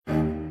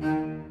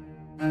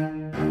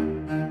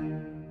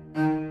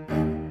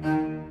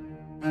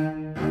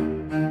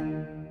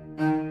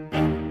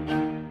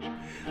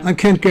I'm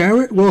Kent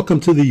Garrett. Welcome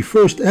to the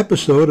first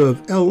episode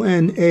of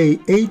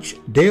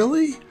LNAH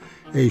Daily,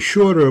 a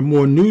shorter,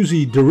 more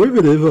newsy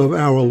derivative of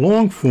our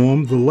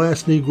long-form The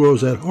Last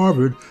Negroes at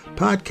Harvard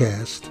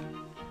podcast.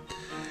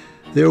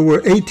 There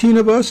were 18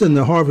 of us in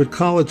the Harvard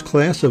College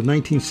class of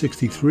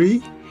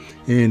 1963.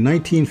 In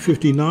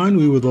 1959,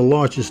 we were the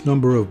largest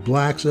number of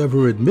blacks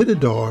ever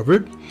admitted to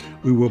Harvard.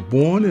 We were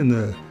born in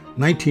the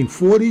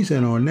 1940s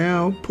and are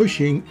now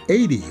pushing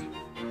 80.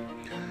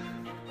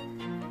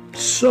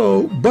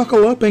 So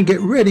buckle up and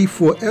get ready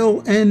for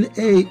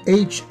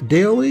LNAH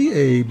Daily,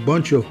 a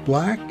bunch of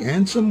black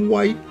and some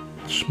white,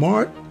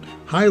 smart,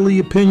 highly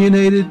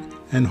opinionated,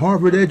 and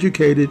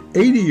Harvard-educated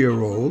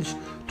 80-year-olds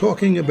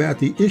talking about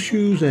the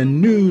issues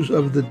and news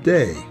of the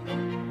day.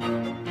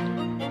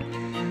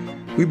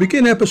 We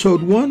begin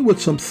episode 1 with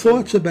some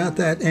thoughts about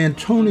that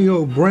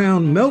Antonio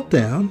Brown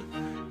meltdown.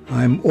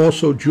 I'm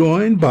also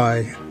joined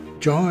by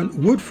John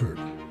Woodford.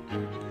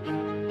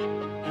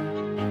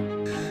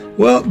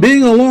 Well,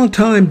 being a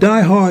longtime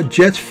diehard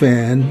Jets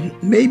fan,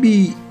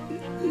 maybe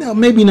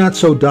not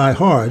so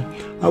diehard,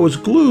 I was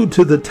glued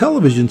to the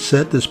television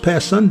set this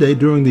past Sunday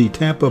during the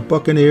Tampa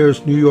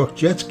Buccaneers New York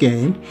Jets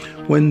game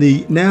when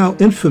the now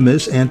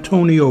infamous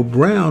Antonio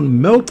Brown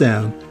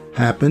meltdown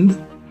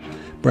happened.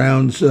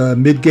 Brown's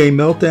mid-game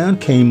meltdown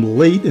came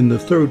late in the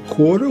third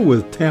quarter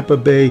with Tampa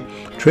Bay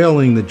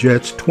trailing the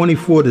Jets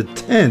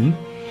 24-10.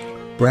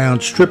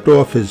 Brown stripped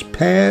off his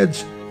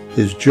pads,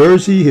 his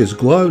jersey, his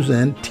gloves,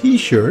 and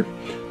T-shirt,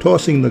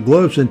 tossing the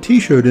gloves and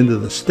T-shirt into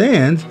the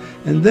stands,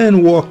 and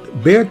then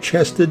walked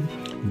bare-chested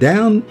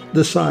down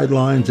the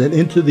sidelines and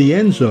into the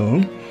end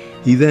zone.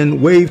 He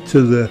then waved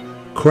to the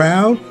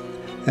crowd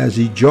as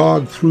he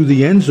jogged through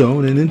the end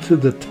zone and into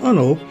the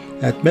tunnel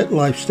at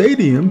MetLife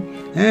Stadium,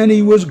 and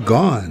he was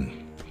gone.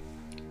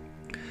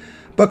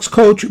 Bucs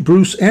coach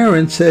Bruce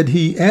Arians said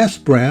he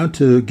asked Brown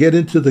to get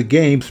into the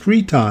game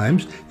 3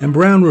 times, and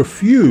Brown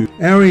refused.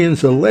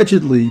 Arians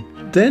allegedly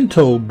then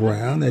told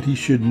Brown that he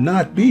should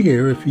not be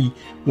here if he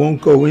won't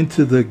go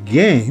into the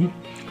game.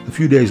 A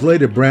few days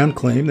later, Brown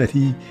claimed that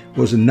he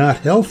was not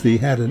healthy,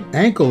 had an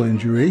ankle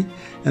injury,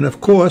 and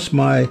of course,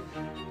 my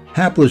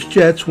hapless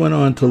Jets went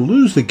on to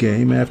lose the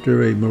game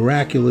after a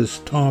miraculous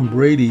Tom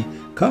Brady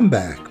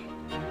comeback.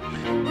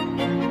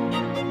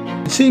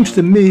 It seems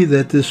to me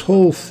that this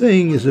whole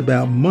thing is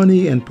about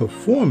money and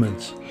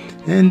performance,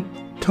 and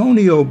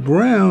Antonio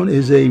Brown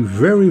is a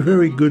very,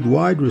 very good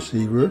wide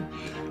receiver.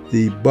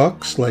 The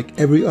Bucs, like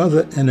every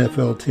other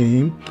NFL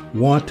team,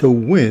 want to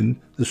win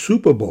the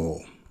Super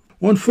Bowl.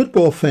 One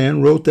football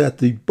fan wrote that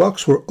the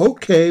Bucs were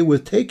okay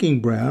with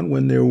taking Brown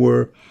when there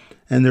were,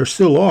 and there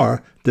still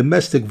are,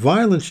 domestic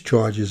violence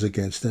charges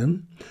against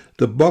him.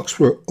 The Bucs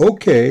were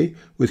okay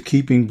with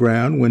keeping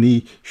Brown when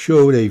he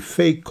showed a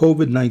fake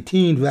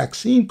COVID-19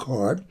 vaccine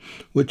card,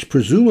 which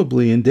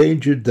presumably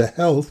endangered the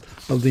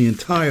health of the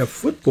entire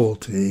football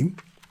team.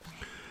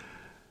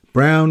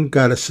 Brown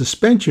got a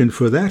suspension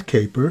for that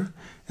caper,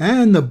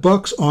 and the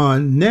Bucs are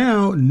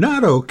now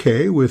not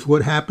okay with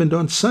what happened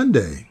on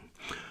Sunday.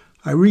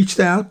 I reached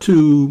out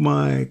to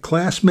my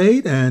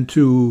classmate and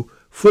to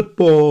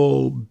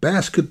football,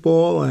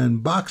 basketball,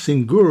 and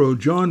boxing guru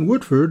John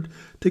Woodford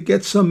to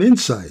get some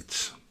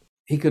insights.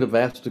 He could have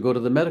asked to go to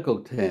the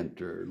medical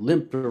tent or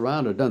limped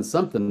around or done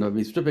something. I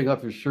mean, stripping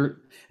off his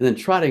shirt and then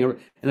trotting.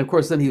 And of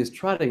course, then he was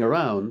trotting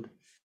around.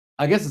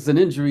 I guess it's an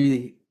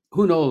injury.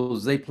 Who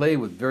knows? They play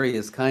with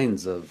various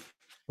kinds of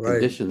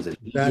conditions and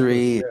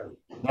injury. Exactly, yeah.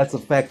 That's a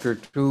factor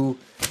too.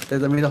 I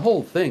mean, the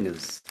whole thing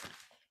is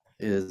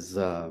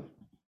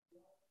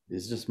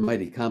just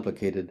mighty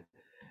complicated.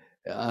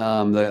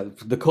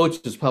 The coach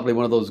is probably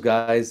one of those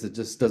guys that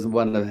just doesn't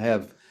want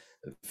to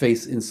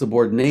face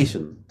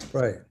insubordination.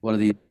 Right. One of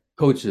the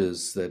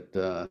coaches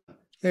that.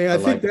 Hey, I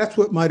think that's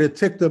what might have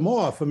ticked him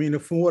off. I mean,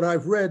 from what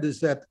I've read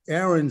is that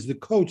Arians, the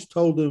coach,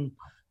 told him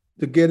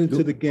to get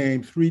into the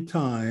game 3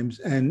 times,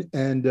 and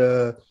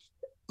after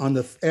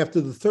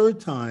the third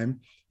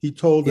time, he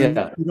told him,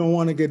 if you don't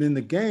want to get in the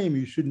game,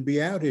 you shouldn't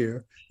be out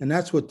here. And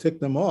that's what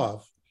ticked him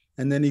off.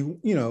 And then he,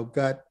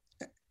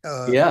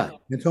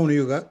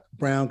 Antonio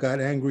Brown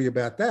got angry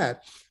about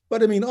that.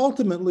 But I mean,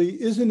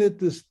 ultimately, isn't it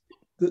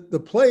the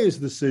player's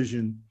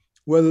decision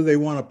whether they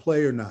want to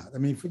play or not? I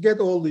mean, forget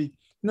all the,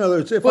 in other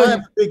words, if I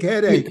have a big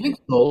headache. You would think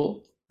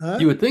so. Huh?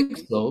 You would think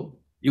so.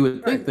 You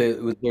would think that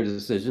it was their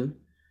decision.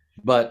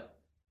 But,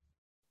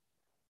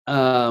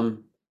 I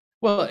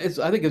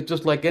think it's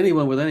just like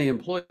anyone with any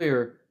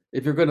employer.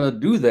 If you're going to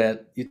do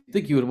that, you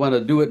think you would want to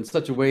do it in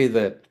such a way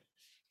that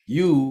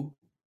you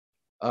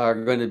are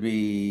going to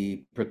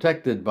be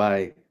protected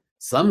by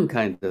some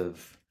kind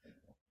of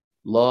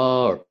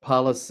law or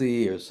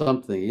policy or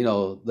something,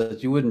 that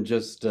you wouldn't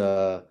just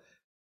do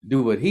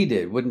what he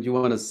did. Wouldn't you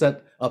want to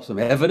set up some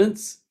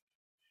evidence,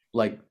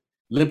 like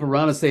limp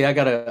around and say, I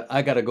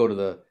gotta go to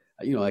the,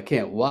 I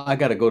can't walk, I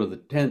gotta go to the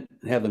tent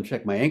and have them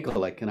check my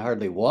ankle. I can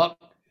hardly walk,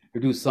 or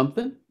do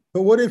something.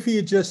 But what if he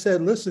had just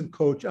said, listen,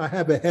 coach, I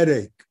have a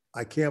headache.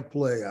 I can't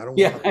play. I don't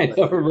want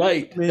to play.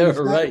 Right. I mean, They're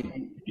right.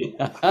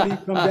 How do you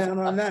come down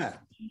on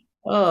that?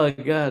 Oh,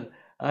 God.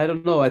 I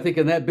don't know. I think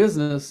in that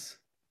business,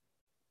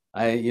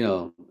 I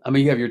mean,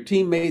 you have your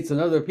teammates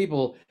and other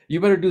people. You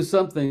better do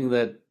something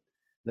that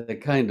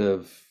kind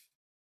of,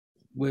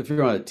 if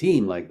you're on a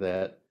team like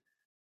that,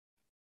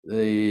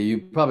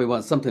 you probably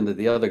want something that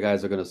the other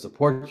guys are going to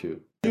support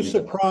you. Are you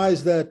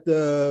surprised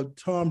that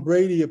Tom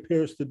Brady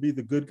appears to be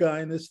the good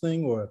guy in this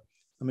thing, or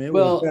I mean,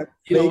 was Well, that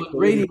fake?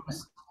 Brady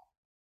was,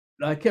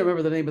 I can't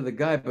remember the name of the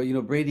guy, but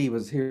Brady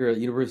was here at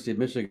University of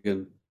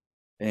Michigan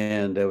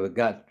and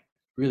got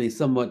really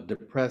somewhat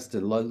depressed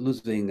and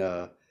losing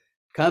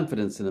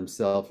confidence in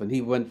himself, and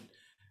he went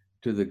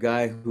to the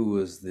guy who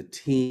was the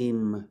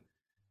team.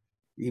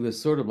 He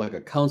was sort of like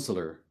a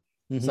counselor,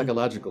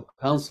 psychological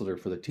counselor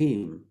for the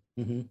team.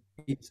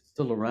 He's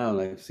still around.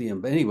 I see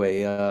him. But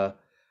anyway,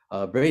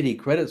 Brady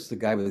credits the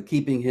guy with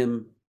keeping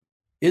him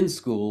in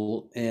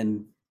school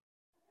and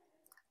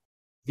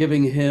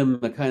giving him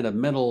a kind of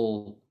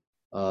mental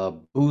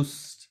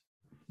boost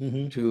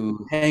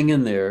to hang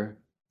in there.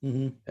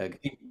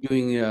 Keep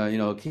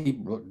doing,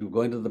 keep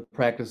going to the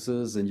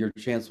practices, and your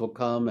chance will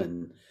come,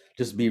 and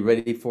just be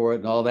ready for it,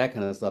 and all that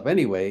kind of stuff.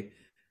 Anyway,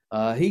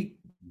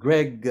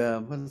 Greg,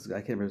 I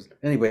can't remember.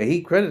 Anyway,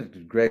 he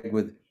credited Greg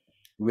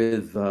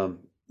with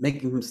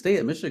making him stay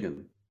at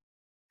Michigan.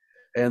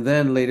 And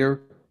then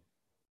later,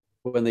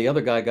 when the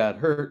other guy got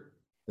hurt,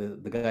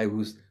 the guy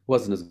who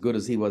wasn't as good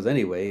as he was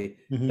anyway,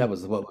 that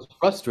was what was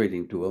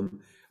frustrating to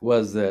him,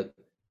 was that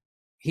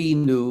he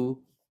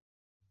knew,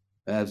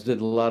 as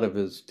did a lot of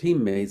his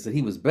teammates, that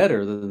he was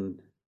better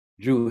than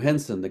Drew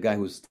Henson, the guy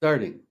who's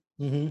starting.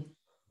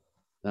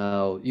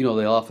 Now,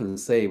 they often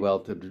say,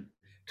 well,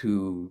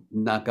 to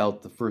knock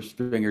out the first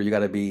stringer, you got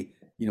to be,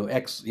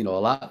 a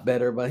lot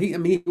better. But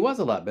he was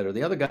a lot better.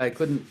 The other guy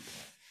couldn't,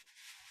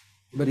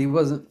 but he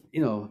wasn't,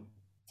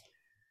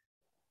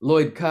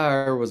 Lloyd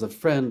Carr was a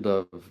friend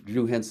of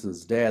Drew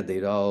Henson's dad.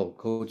 They'd all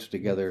coached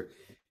together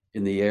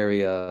in the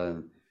area.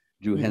 And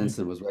Drew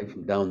Henson was right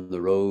from down the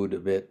road a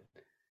bit,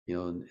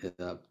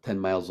 10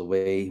 miles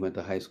away. He went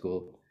to high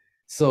school.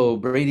 So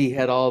Brady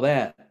had all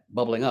that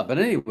bubbling up. But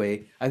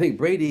anyway, I think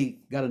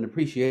Brady got an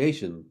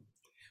appreciation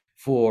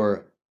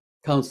for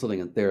counseling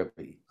and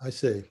therapy. I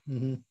see.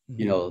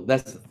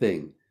 That's the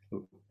thing.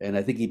 And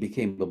I think he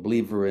became a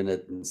believer in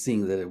it and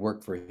seeing that it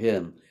worked for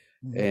him.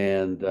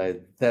 And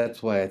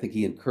that's why I think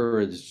he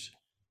encouraged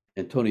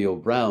Antonio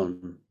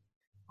Brown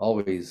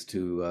always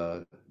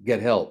to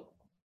get help,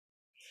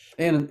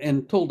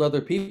 and told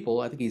other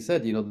people. I think he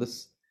said,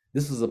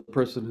 this is a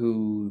person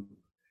who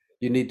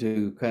you need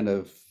to kind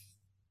of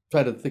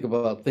try to think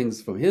about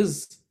things from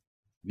his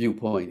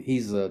viewpoint.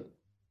 He's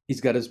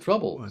got his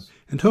troubles.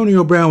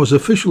 Antonio Brown was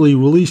officially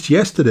released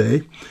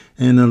yesterday.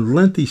 In a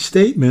lengthy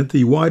statement,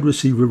 the wide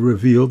receiver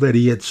revealed that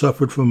he had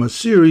suffered from a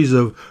series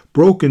of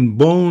broken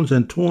bones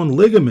and torn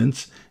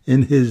ligaments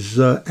in his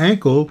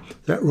ankle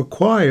that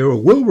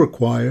will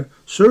require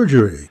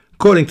surgery.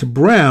 According to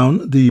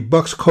Brown, the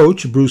Bucs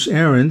coach, Bruce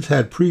Arians,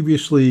 had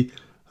previously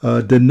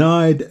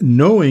denied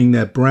knowing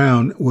that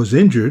Brown was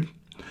injured.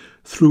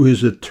 Through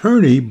his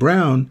attorney,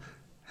 Brown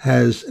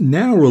has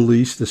now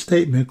released a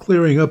statement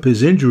clearing up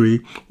his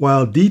injury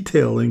while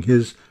detailing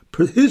his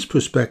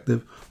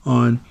perspective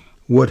on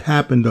what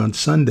happened on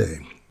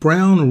Sunday.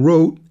 Brown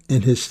wrote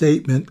in his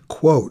statement,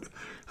 quote,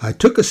 "I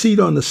took a seat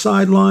on the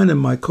sideline and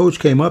my coach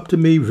came up to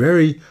me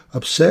very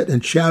upset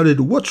and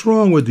shouted, 'What's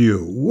wrong with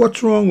you?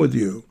 What's wrong with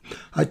you?'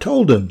 I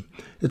told him,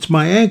 'It's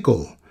my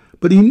ankle.'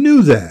 But he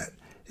knew that.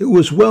 It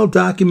was well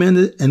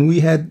documented and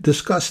we had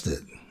discussed it.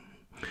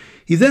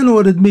 He then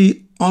ordered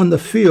me on the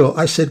field.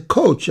 I said,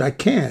 'Coach, I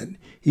can't.'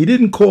 He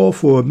didn't call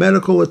for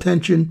medical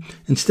attention.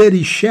 Instead,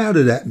 he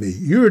shouted at me,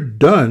 'You're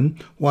done,'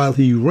 while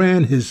he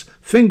ran his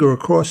finger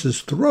across his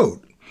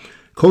throat.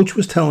 Coach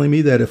was telling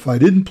me that if I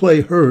didn't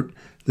play hurt,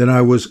 then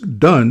I was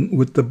done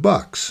with the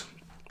Bucs."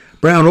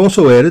 Brown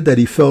also added that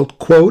he felt,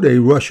 quote, "a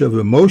rush of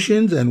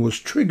emotions and was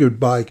triggered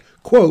by,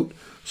 quote,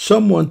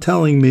 someone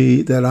telling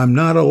me that I'm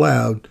not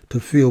allowed to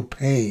feel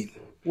pain."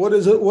 What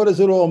is it? What does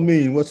it all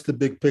mean? What's the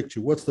big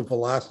picture? What's the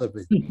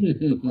philosophy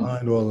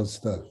behind all this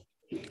stuff,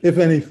 if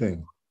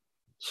anything?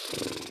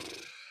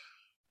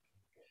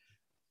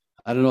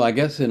 I don't know. I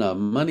guess in a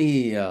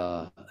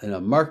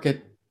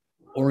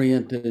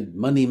market-oriented,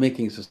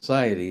 money-making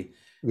society,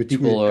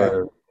 people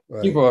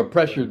are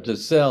pressured to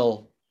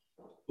sell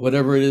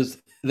whatever it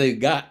is they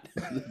got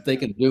that they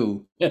can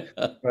do.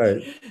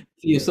 Right.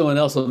 See if someone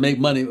else will make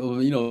money.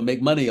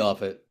 Make money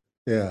off it.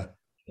 Yeah.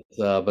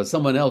 But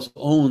someone else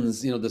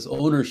owns, this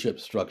ownership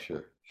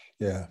structure.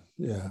 Yeah.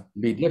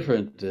 Be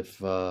different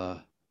if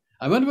I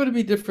wonder would it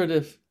be different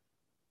if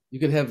you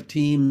could have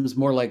teams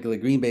more like the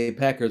Green Bay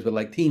Packers, but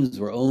like teams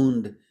were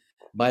owned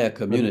by a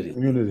community.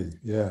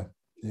 Yeah.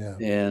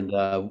 And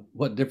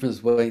what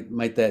difference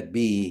might that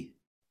be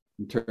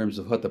in terms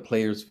of what the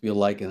players feel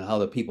like and how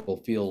the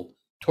people feel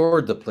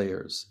toward the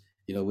players?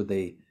 Would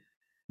they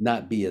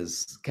not be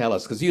as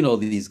callous? Because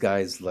these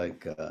guys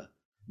like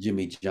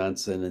Jimmy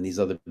Johnson and these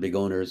other big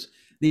owners,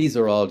 these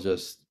are all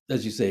just,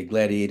 as you say,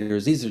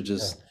 gladiators. These are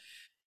just,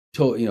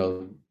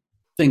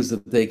 things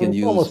that they can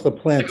use. Almost a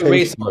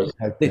plantation.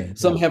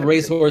 Some have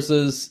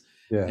racehorses,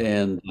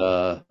 and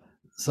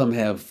some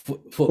have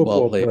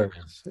football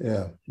players.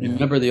 Yeah.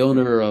 Remember the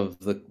owner of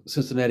the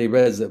Cincinnati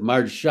Reds that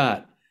Marge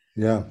Schott?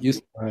 Yeah.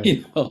 Used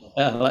to,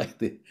 I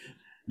like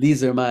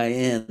these are my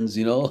ends,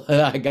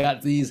 I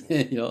got these,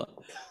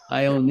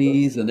 I own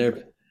these, and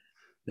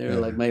they're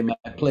like my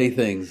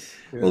playthings.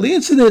 Well, the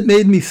incident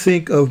made me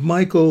think of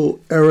Michael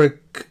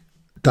Eric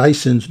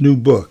Dyson's new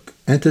book,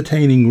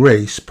 Entertaining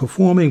Race,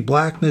 Performing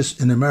Blackness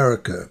in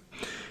America.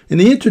 In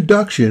the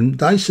introduction,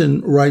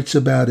 Dyson writes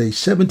about a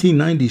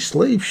 1790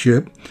 slave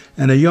ship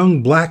and a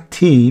young black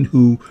teen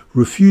who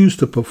refused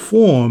to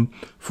perform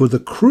for the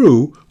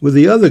crew with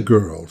the other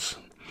girls.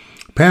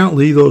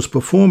 Apparently, those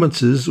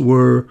performances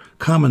were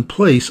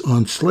commonplace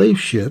on slave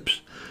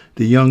ships.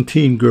 The young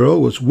teen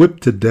girl was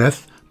whipped to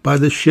death by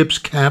the ship's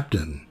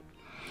captain.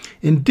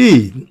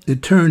 Indeed,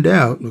 it turned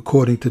out,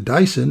 according to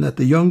Dyson, that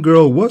the young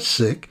girl was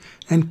sick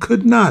and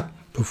could not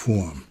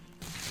perform.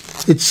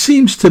 It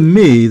seems to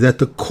me that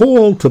the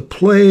call to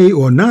play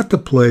or not to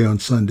play on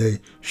Sunday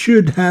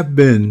should have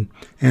been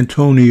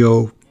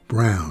Antonio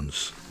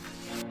Brown's.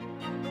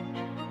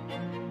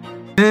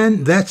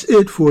 And that's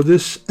it for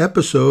this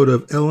episode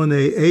of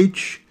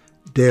LNAH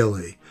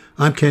Daily.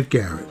 I'm Kent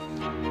Garrett.